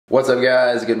What's up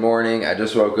guys, good morning. I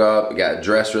just woke up, got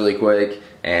dressed really quick,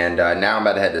 and now I'm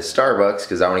about to head to Starbucks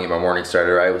because I want to get my morning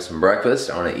started right with some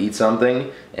breakfast. I want to eat something,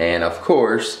 and of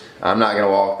course, I'm not going to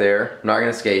walk there, I'm not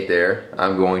going to skate there.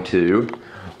 I'm going to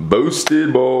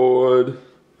Boosted Board.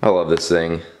 I love this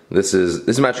thing. This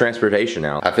is my transportation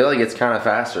now. I feel like it's kind of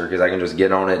faster because I can just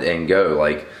get on it and go.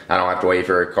 Like, I don't have to wait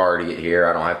for a car to get here.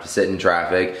 I don't have to sit in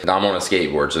traffic. I'm on a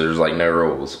skateboard, so there's like no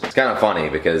rules. It's kind of funny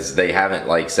because they haven't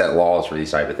like set laws for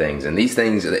these type of things. And these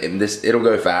things, it'll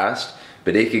go fast,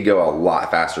 but it could go a lot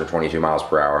faster than 22 miles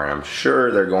per hour. And I'm sure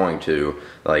they're going to,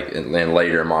 like in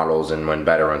later models and when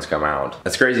better ones come out.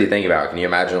 That's crazy to think about. Can you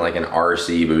imagine like an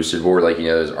RC boosted board? Like, you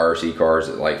know, those RC cars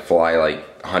that like fly like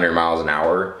 100 miles an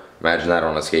hour? Imagine that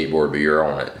on a skateboard, but you're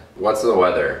on it. What's the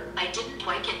weather? I didn't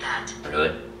quite get that. Really?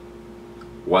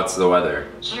 What's the weather?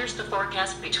 Here's the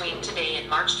forecast between today and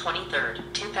March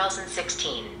 23rd,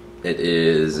 2016. It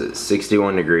is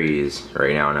 61 degrees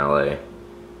right now in LA.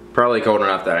 Probably cold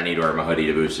enough that I need to wear my hoodie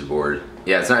to boosted board.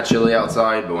 Yeah, it's not chilly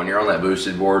outside, but when you're on that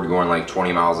boosted board going like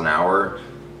 20 miles an hour,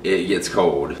 it gets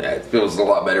cold. Yeah, it feels a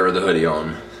lot better with the hoodie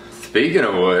on. Speaking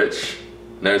of which,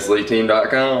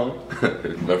 nosleepteam.com.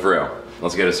 But for real.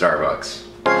 Let's go to Starbucks.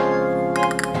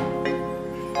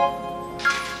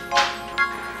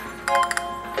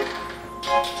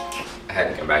 I had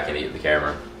to come back and eat the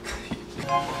camera.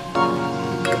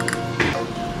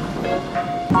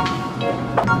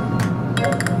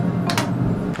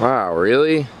 Wow,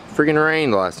 really? Freaking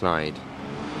rained last night.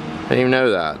 I didn't even know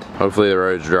that. Hopefully the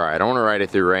road's dry. I don't want to ride it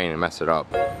through rain and mess it up.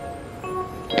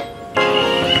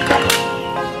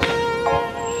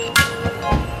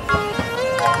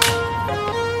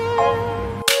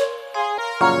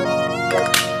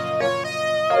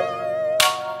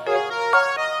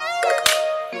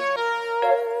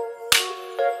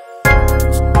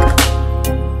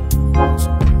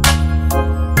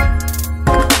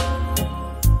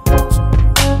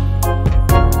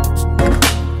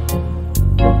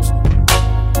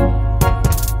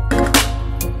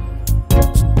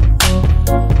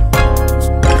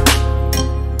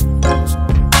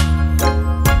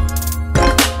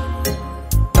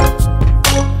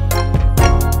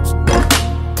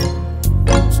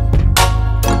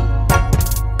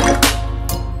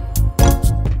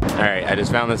 I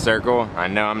just found the circle. I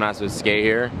know I'm not supposed to skate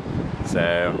here,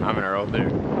 so I'm gonna roll through.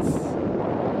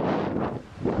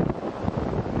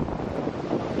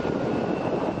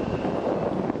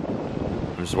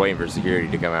 I'm just waiting for security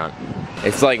to come out.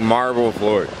 It's like marble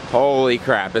floor. Holy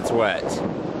crap, it's wet.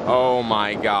 Oh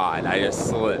my god, I just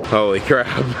slipped. Holy crap.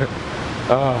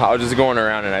 Oh, I was just going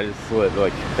around and I just slipped.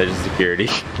 Like, there's security.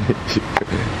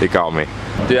 They called me.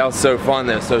 Dude, that was so fun.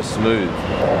 That was so smooth.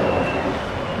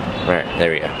 Alright,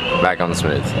 there we go. Back on the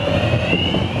smooth.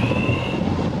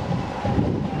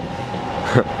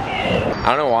 I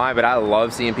don't know why, but I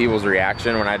love seeing people's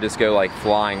reaction when I just go like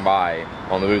flying by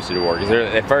on the boosted board.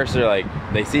 Because at first they're like,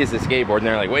 they see us a skateboard and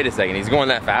they're like, wait a second, he's going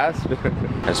that fast?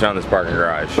 I just found this parking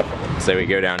garage. So we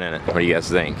go down in it. What do you guys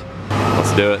think?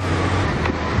 Let's do it.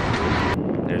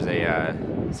 There's a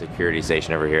security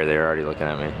station over here. They're already looking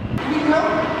at me.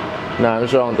 No, I'm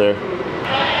just rolling through.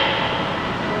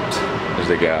 There's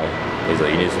a guy. He's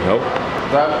like, you need some help?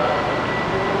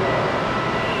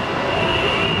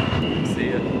 See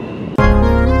ya.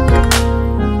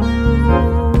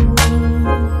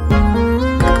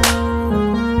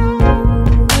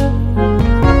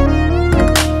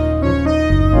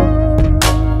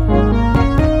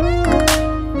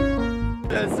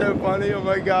 That's so funny. Oh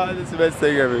my god, that's the best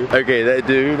thing ever. Okay, that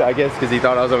dude, I guess because he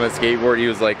thought I was on a skateboard, he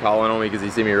was like calling on me because he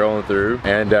see me rolling through.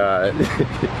 And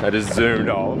I just zoomed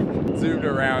off. Zoomed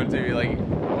around too, like,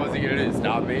 what was he gonna do,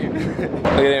 stop me? Look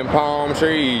at them palm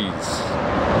trees.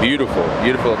 Beautiful,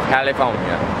 beautiful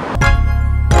California.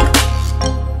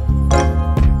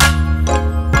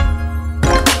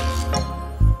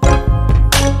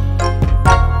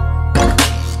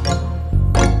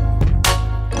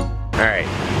 Alright,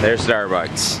 there's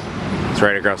Starbucks. It's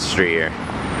right across the street here.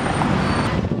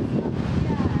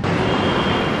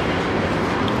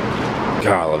 God,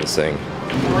 I love this thing.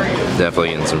 Definitely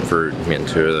getting some fruit. I'm getting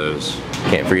 2 of those.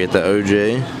 Can't forget the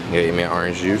OJ. Gotta get me an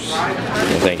orange juice.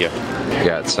 Yeah, thank you.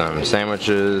 Got some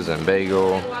sandwiches and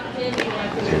bagel,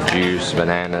 some juice,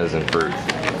 bananas, and fruit.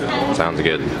 Sounds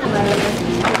good.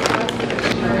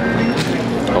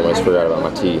 Almost forgot about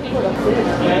my tea.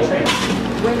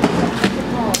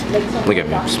 Look at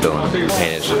me spilling. Paying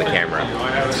attention to the camera.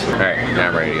 Alright, now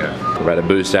I'm ready to go. We're about to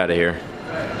boost out of here.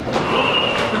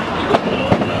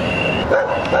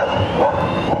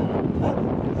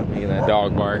 Making that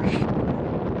dog bark. Is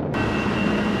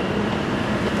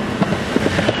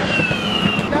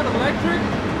that electric?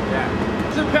 Yeah.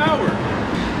 It's a power.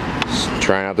 Just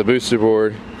trying out the booster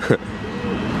board.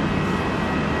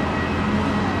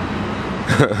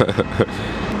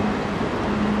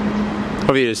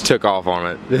 Hope he just took off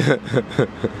on it.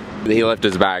 He left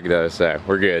his bag though, so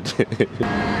we're good.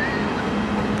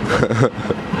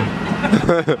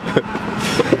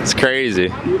 It's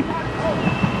crazy.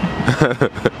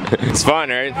 It's fun,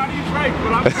 right? How do you brake?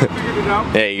 But I figured it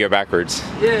out. Yeah, you go backwards.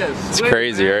 Yes. It's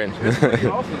crazy, right? It's pretty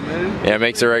awesome, man. Yeah, it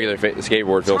makes a regular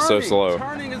skateboard feel so slow.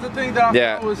 Turning is the thing that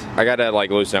I thought was... I gotta like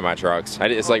loosen up my trucks.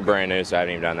 It's like brand new, so I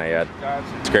haven't even done that yet.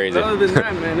 Gotcha. It's crazy. But other than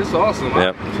that, man, it's awesome.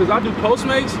 Yep. Because I do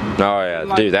Postmates. Oh yeah,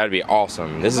 like, dude, that'd be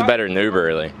awesome. This is better than Uber,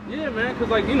 really. Yeah, man, because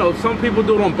like, you know, some people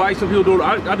do it on bikes, some people do it,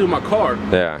 I do my car.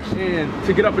 Yeah. And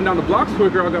to get up and down the blocks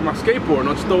quicker, I got my skateboard and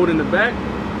I just throw it in the back.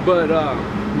 But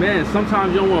man,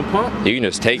 sometimes you don't want to pump. You can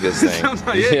just take this thing.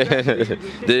 Yeah. Dude,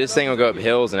 this thing will go up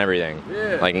hills and everything.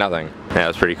 Yeah. Like nothing. Yeah, that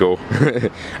was pretty cool.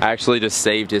 I actually just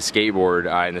saved his skateboard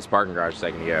in this parking garage a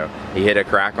second ago. He hit a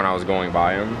crack when I was going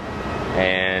by him.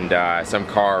 And some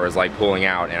car was like pulling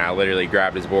out and I literally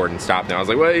grabbed his board and stopped him. I was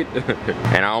like, wait.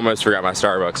 And I almost forgot my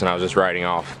Starbucks and I was just riding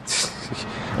off.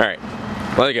 All right,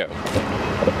 let it go.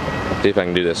 See if I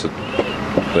can do this with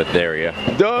there we go.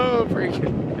 Oh,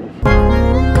 freaking.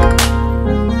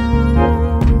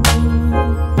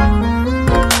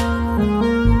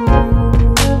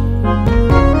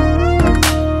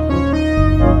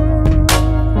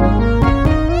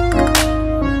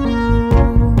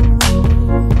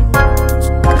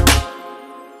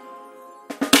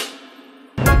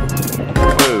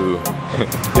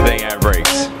 Good thing I have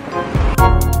brakes.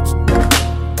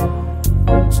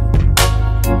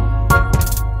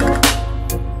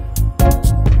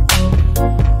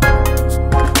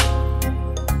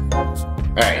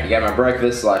 Alright, you got my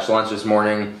breakfast / lunch this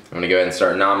morning. I'm gonna go ahead and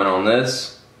start nomming on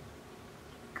this.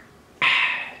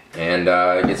 And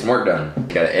get some work done.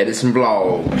 Gotta edit some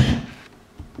vlogs.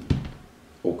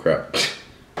 Oh crap.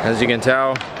 As you can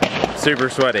tell, super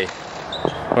sweaty.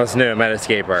 What's new? I'm at a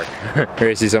skate park. Here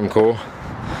you see something cool.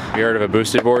 Have you heard of a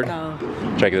boosted board? No.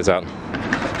 Check this out.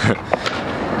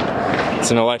 It's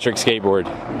an electric skateboard.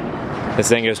 This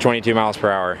thing goes 22 miles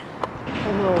per hour.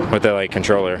 With the like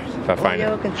controller, if I find You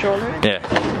have it. a controller? Yeah.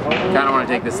 Kinda wanna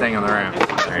take this thing on the ramp.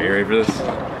 Alright, you ready for this?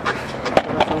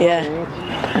 Yeah.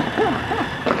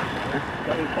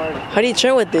 How do you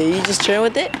turn with it? You just turn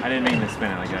with it? I didn't mean to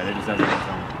spin it like that, it just does it on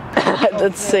its own.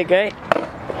 That's sick, right?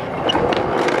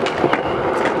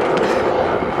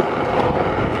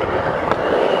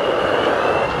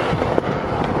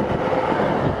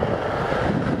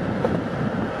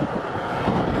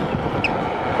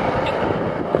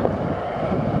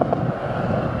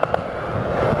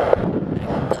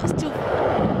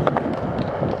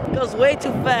 It goes way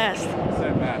too fast. It's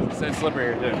so fast. It's so slippery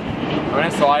here too. I'm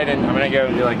gonna slide and I'm gonna go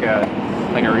and do like a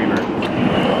revert.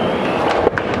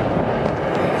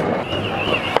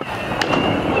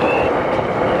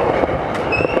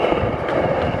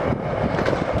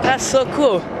 That's so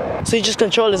cool. So you just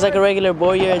control it's like a regular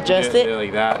board, you adjust Do it?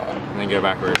 like that, and then go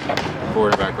backward.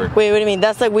 Forward or backward. Wait, what do you mean?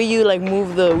 That's like where you like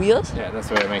move the wheels? Yeah, that's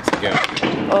the way it makes it go.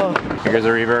 Oh. Here's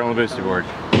a revert on the booster board.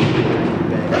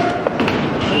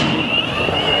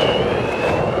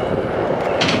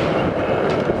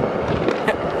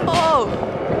 Oh!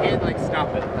 You can't like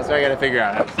stop it. That's what I gotta figure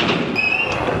out.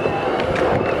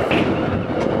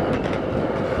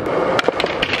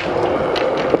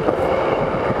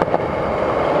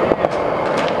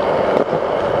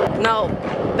 Now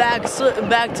back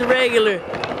to regular.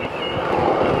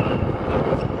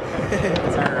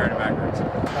 Turn backwards.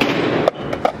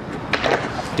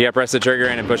 Do you press the trigger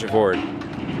in and push it forward?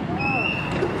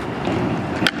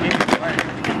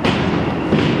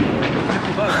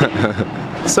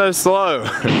 So slow.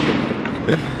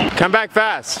 Come back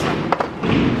fast.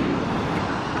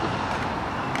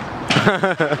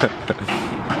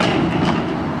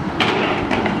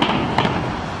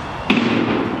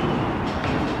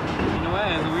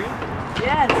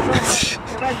 Yeah, it's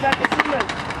right back to regular.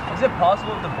 Is it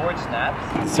possible if the board snaps?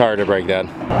 It's hard to break that.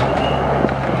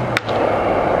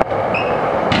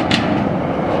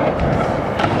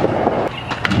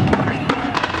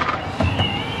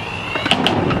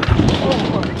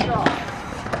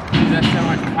 That's so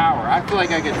much power. I feel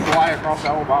like I could fly across the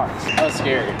whole box. That was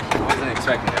scary. I wasn't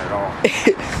expecting it at all.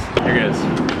 Here it goes.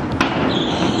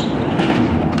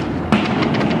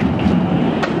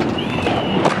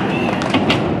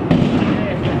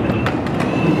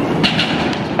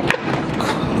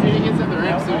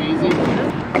 So easy.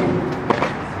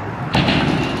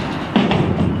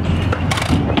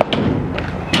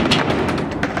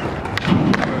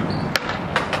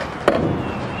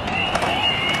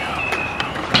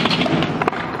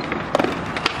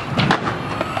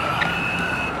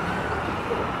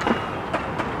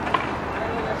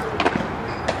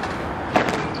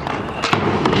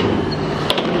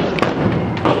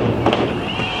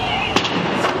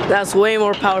 That's way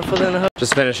more powerful than a hook.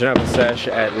 Just finishing up a sesh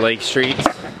at Lake Street.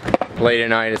 Late at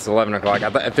night, it's 11 o'clock.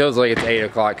 It feels like it's 8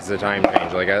 o'clock because of the time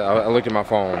change. Like I looked at my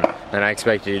phone and I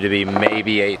expected it to be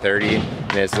maybe 8:30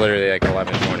 and it's literally like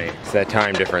 11:20. It's that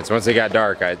time difference. Once it got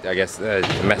dark, I guess it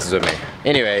messes with me.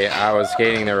 Anyway, I was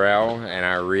skating the rail and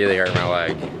I really hurt my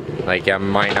leg. Like I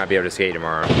might not be able to skate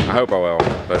tomorrow. I hope I will,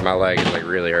 but my leg is like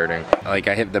really hurting. Like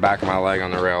I hit the back of my leg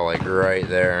on the rail like right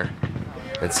there.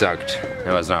 It sucked. It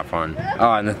was not fun.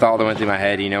 Oh, and the thought that went through my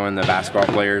head, you know when the basketball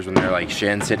players, when their like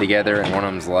shins hit together and one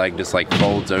of them's leg just like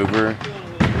folds over?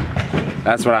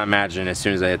 That's what I imagined as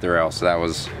soon as I hit the rail, so that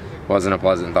wasn't a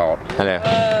pleasant thought. Hello.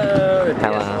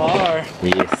 Hello.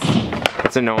 Yes.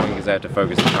 It's annoying because I have to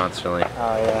focus it constantly.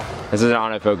 Oh yeah. This is an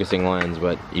auto-focusing lens,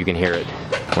 but you can hear it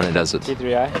when it does it.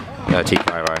 T3i?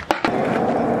 T5i.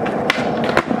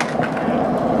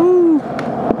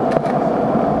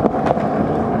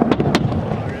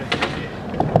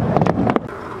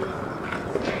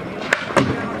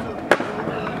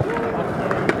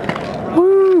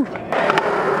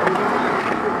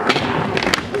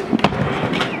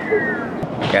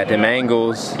 Got them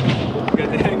angles. Got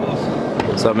the angles.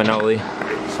 What's up, Manoli?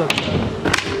 What's up?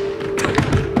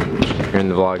 You're in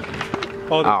the vlog.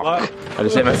 Oh, the vlog? I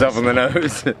just hit myself in the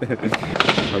nose.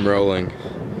 I'm rolling.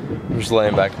 I'm just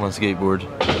laying back on my skateboard.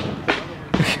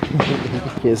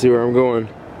 Can't see where I'm going.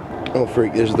 Oh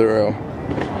freak, there's the rail.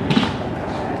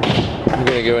 I'm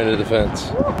gonna go into the fence.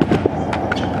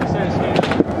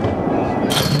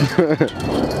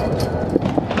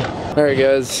 Alright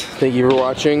guys, thank you for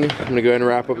watching. I'm gonna go ahead and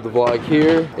wrap up the vlog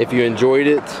here. If you enjoyed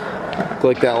it,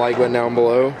 click that like button down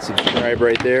below. Subscribe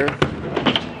right there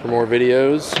for more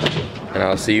videos. And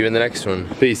I'll see you in the next one.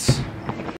 Peace.